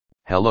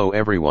Hello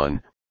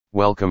everyone,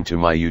 welcome to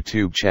my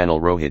YouTube channel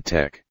ROHIT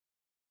Tech.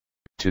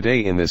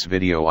 Today in this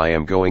video I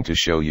am going to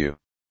show you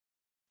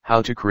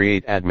how to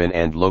create admin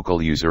and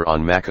local user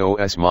on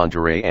macOS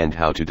Monterey and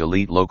how to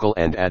delete local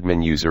and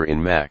admin user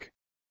in Mac.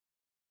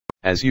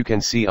 As you can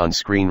see on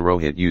screen,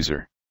 ROHIT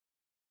user.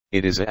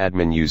 It is a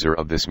admin user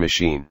of this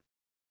machine.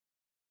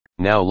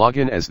 Now log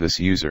in as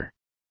this user.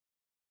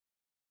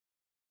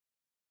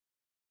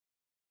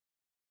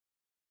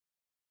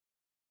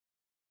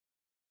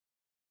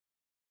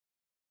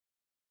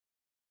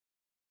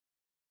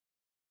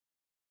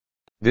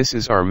 This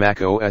is our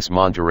macOS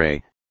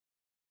Monterey.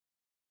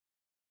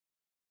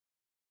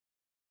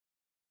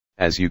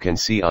 As you can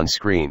see on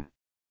screen.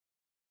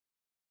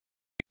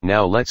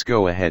 Now let's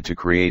go ahead to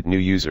create new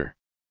user.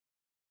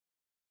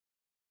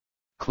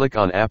 Click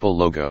on Apple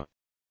logo.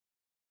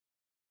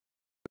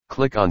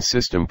 Click on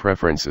System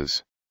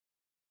Preferences.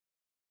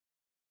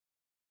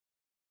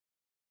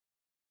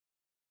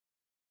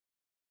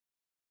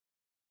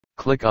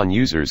 Click on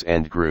Users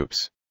and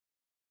Groups.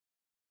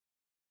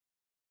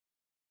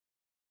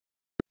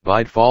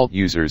 By default,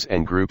 Users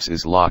and Groups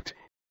is locked.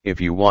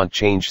 If you want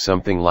change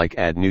something like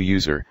add new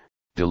user,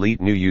 delete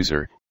new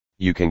user,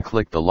 you can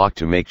click the lock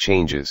to make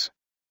changes.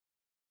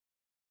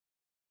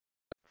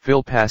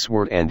 Fill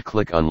password and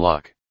click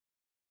unlock.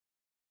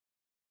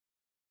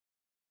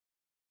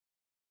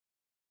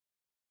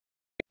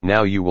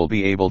 Now you will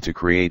be able to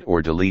create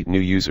or delete new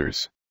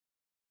users.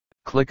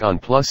 Click on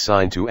plus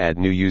sign to add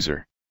new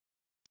user.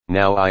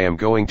 Now I am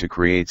going to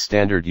create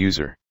standard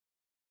user.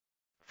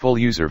 Full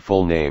user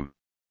full name.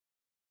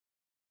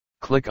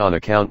 Click on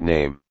account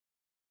name.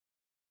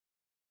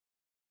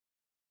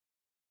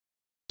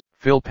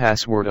 Fill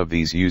password of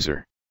these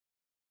user.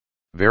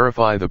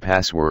 Verify the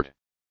password.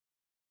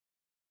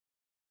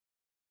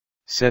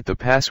 Set the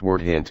password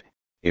hint,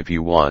 if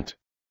you want.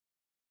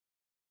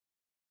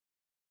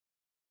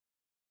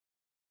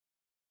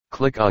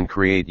 Click on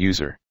create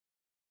user.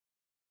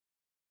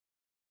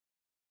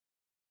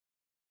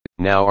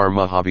 Now our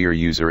Mahavir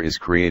user is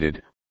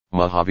created.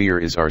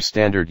 Mahavir is our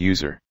standard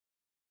user.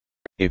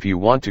 If you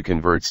want to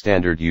convert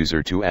standard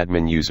user to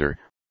admin user,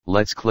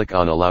 let's click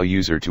on allow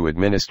user to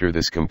administer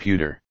this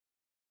computer.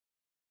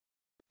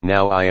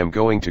 Now I am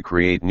going to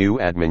create new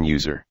admin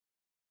user.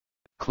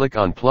 Click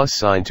on plus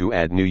sign to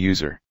add new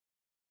user.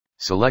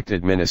 Select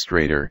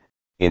administrator,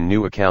 in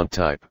new account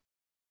type.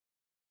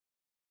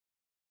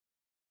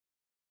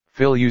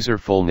 Fill user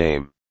full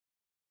name.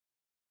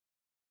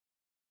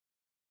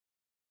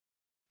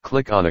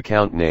 Click on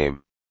account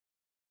name.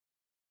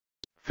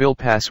 Fill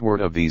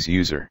password of these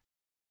user.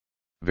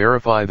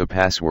 Verify the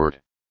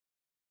password.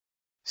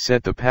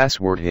 Set the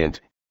password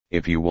hint,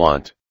 if you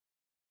want.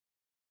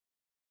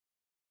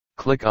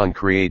 Click on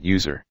create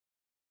user.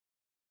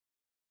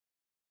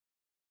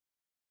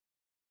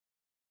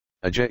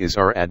 Ajay is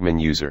our admin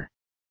user.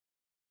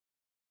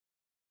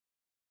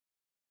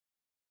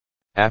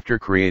 After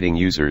creating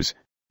users,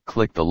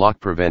 click the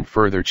lock prevent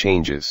further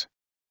changes.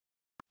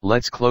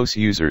 Let's close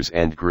users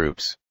and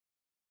groups.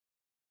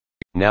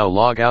 Now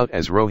log out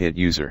as ROHIT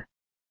user.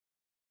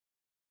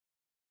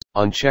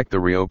 Uncheck the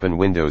reopen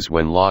windows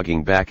when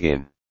logging back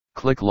in.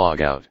 Click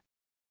log out.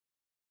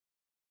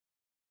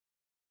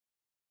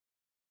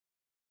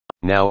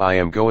 Now I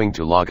am going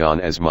to log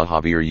on as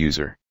Mahavir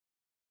user.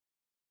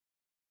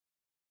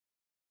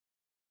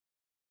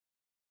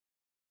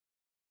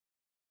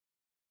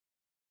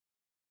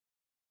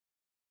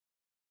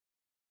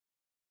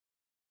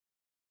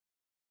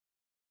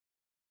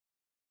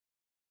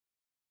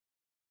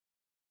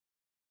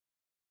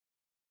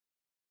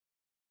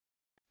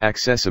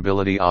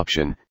 Accessibility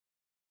option.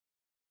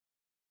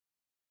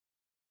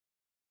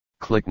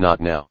 Click Not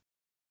Now.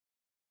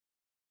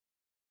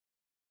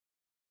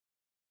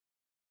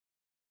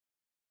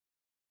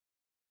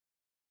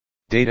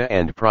 Data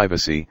and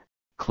Privacy,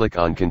 click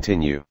on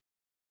Continue.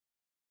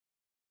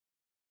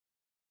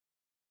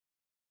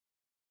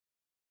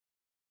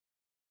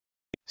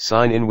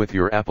 Sign in with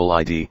your Apple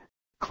ID,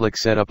 click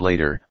Set up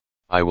later,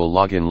 I will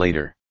log in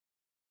later.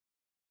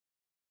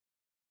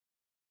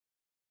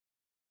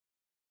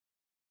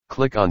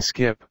 Click on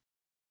Skip.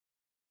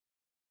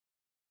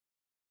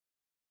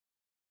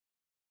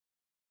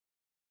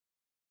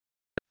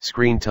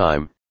 Screen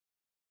time.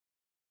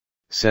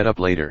 Set up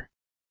later.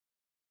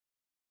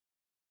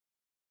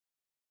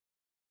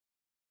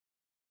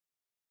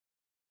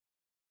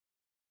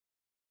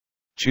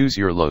 Choose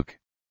your look.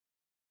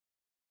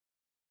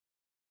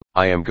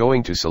 I am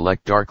going to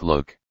select dark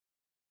look.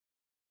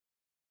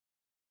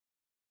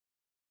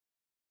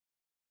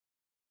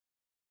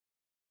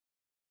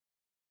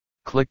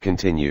 Click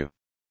Continue.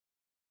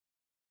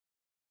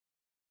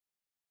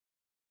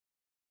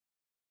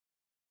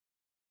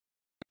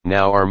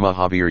 Now our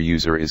Mahavir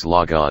user is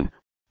log on.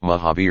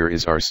 Mahavir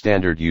is our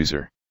standard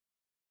user.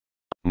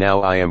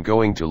 Now I am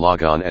going to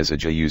log on as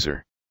Ajay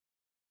user.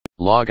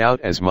 Log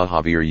out as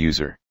Mahavir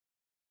user.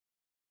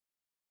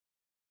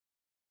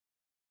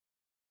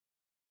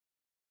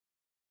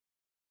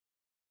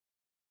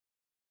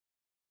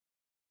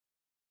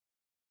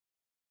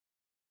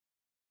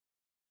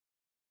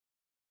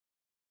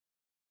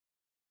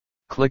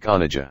 Click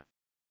on Aja.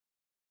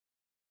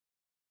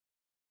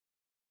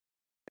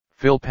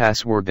 Fill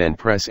password, then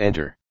press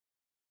enter.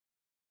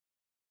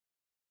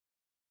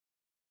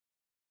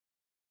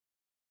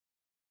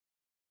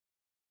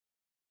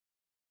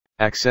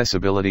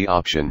 Accessibility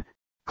option,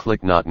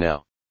 click Not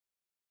Now.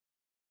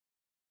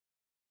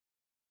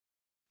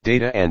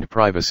 Data and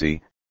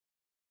privacy.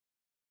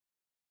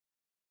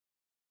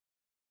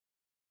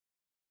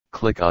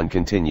 Click on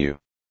Continue.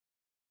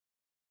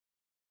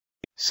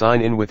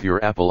 Sign in with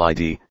your Apple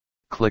ID,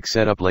 click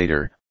Set up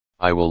later,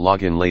 I will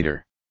log in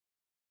later.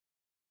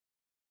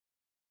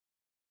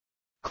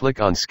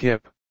 Click on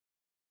Skip.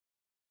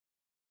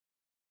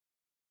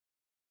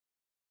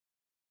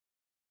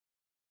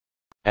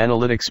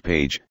 Analytics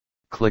page,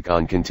 click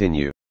on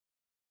Continue.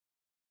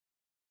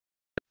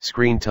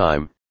 Screen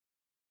time.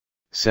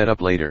 Set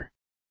up later.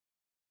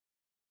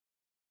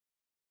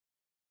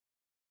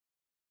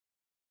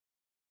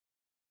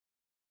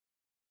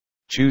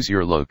 Choose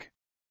your look.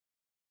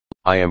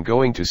 I am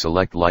going to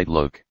select light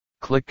look,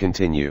 click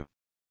Continue.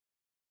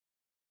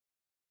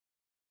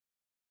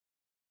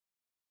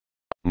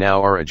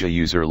 Now our Aja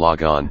user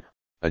log on.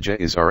 Aja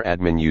is our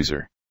admin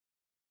user.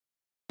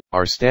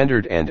 Our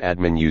standard and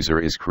admin user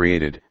is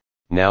created.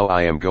 Now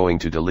I am going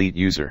to delete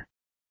user.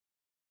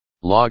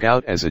 Log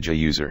out as Aja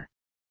user.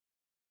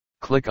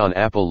 Click on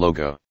Apple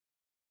logo.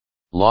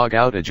 Log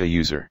out Aja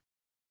user.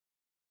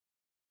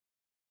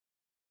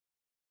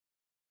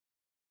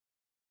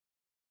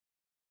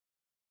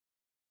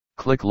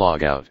 Click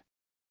Log out.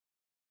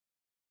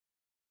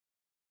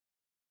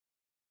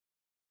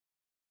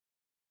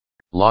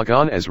 Log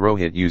on as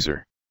ROHIT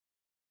user.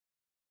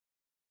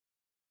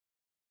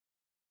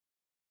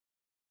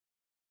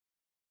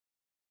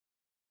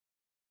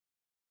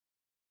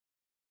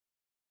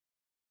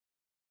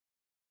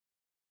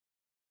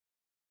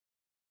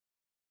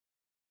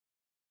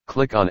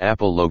 Click on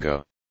Apple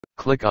logo.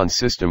 Click on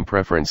System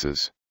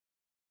Preferences.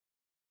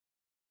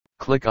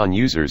 Click on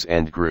Users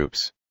and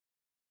Groups.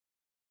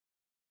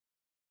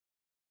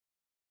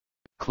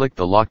 Click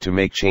the lock to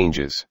make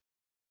changes.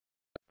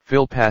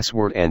 Fill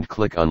password and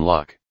click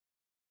Unlock.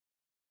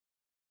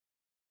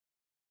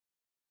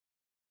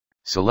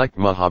 Select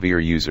Mahavir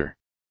user.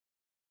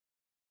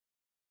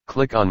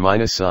 Click on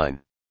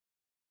 -sign.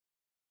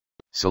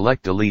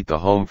 Select Delete the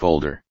home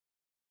folder.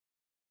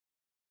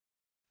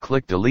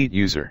 Click Delete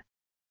user.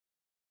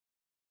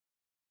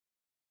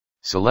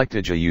 Select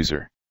Aja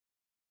user.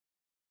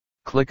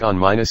 Click on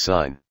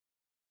 -sign.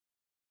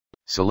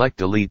 Select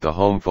Delete the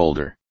home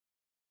folder.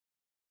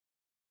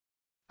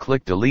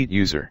 Click Delete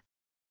user.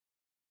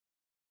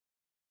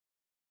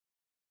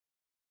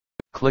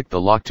 Click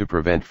the lock to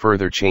prevent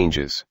further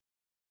changes.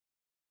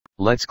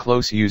 Let's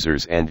close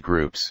users and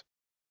groups.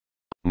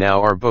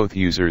 Now our both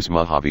users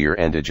Mahavir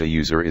and Aja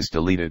user is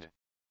deleted.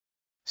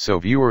 So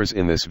viewers,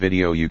 in this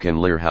video you can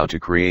learn how to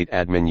create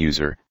admin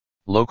user,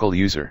 local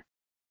user,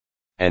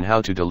 and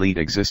how to delete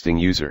existing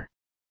user.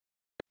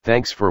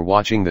 Thanks for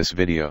watching this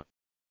video.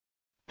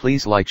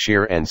 Please like,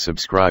 share and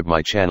subscribe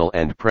my channel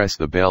and press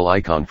the bell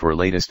icon for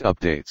latest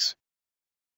updates.